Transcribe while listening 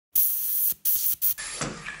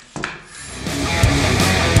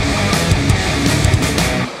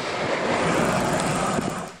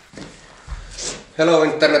Hello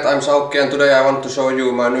Internet, I'm Saukki and today I want to show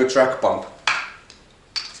you my new track pump.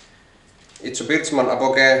 It's a Birzman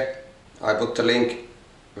Apogee. I put the link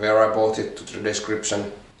where I bought it to the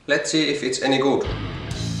description. Let's see if it's any good.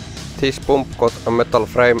 This pump got a metal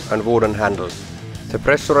frame and wooden handles. The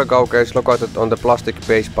pressure gauge is located on the plastic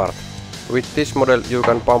base part. With this model you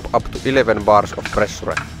can pump up to 11 bars of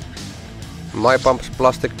pressure. My pump's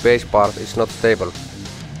plastic base part is not stable.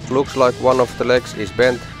 Looks like one of the legs is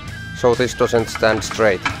bent, so this doesn't stand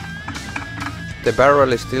straight. The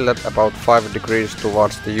barrel is still at about 5 degrees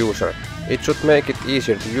towards the user. It should make it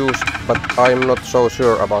easier to use, but I'm not so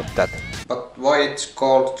sure about that. But why it's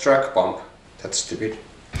called track pump? That's stupid.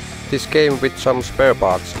 This came with some spare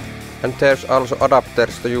parts, and there's also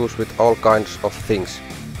adapters to use with all kinds of things.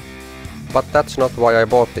 But that's not why I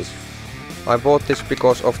bought this. I bought this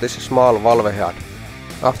because of this small valve head.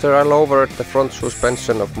 After I lowered the front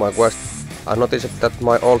suspension of my Quest, I noticed that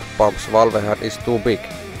my old pump's valve head is too big.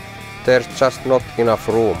 There's just not enough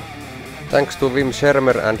room. Thanks to Wim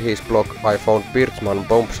Schermer and his blog, I found Birzman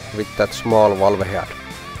pumps with that small valve head.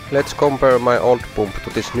 Let's compare my old pump to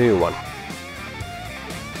this new one.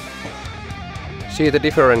 See the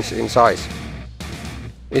difference in size.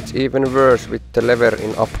 It's even worse with the lever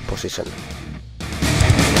in up position.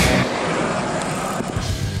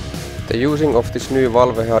 The using of this new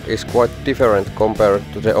valve head is quite different compared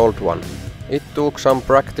to the old one. It took some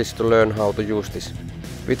practice to learn how to use this.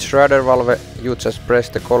 With shredder valve you just press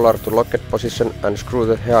the collar to locked position and screw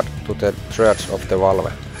the head to the threads of the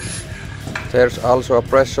valve. There's also a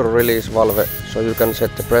pressure release valve, so you can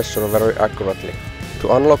set the pressure very accurately.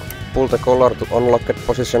 To unlock, pull the collar to unlocked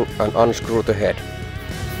position and unscrew the head.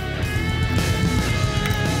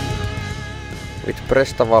 With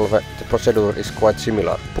Presta valve the procedure is quite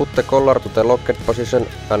similar. Put the collar to the locked position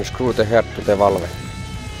and screw the head to the valve.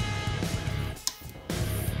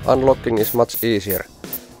 Unlocking is much easier.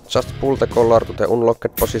 Just pull the collar to the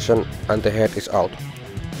unlocked position and the head is out.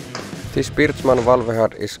 This Birzman valve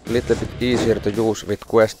head is a little bit easier to use with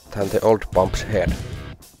Quest than the old pump's head.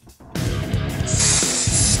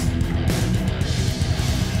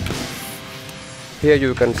 Here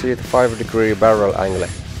you can see the 5-degree barrel angle.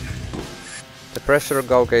 The pressure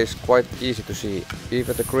gauge is quite easy to see,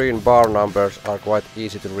 even the green bar numbers are quite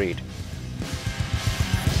easy to read.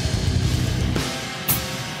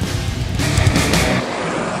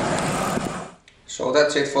 So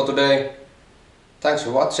that's it for today. Thanks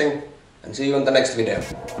for watching and see you in the next video.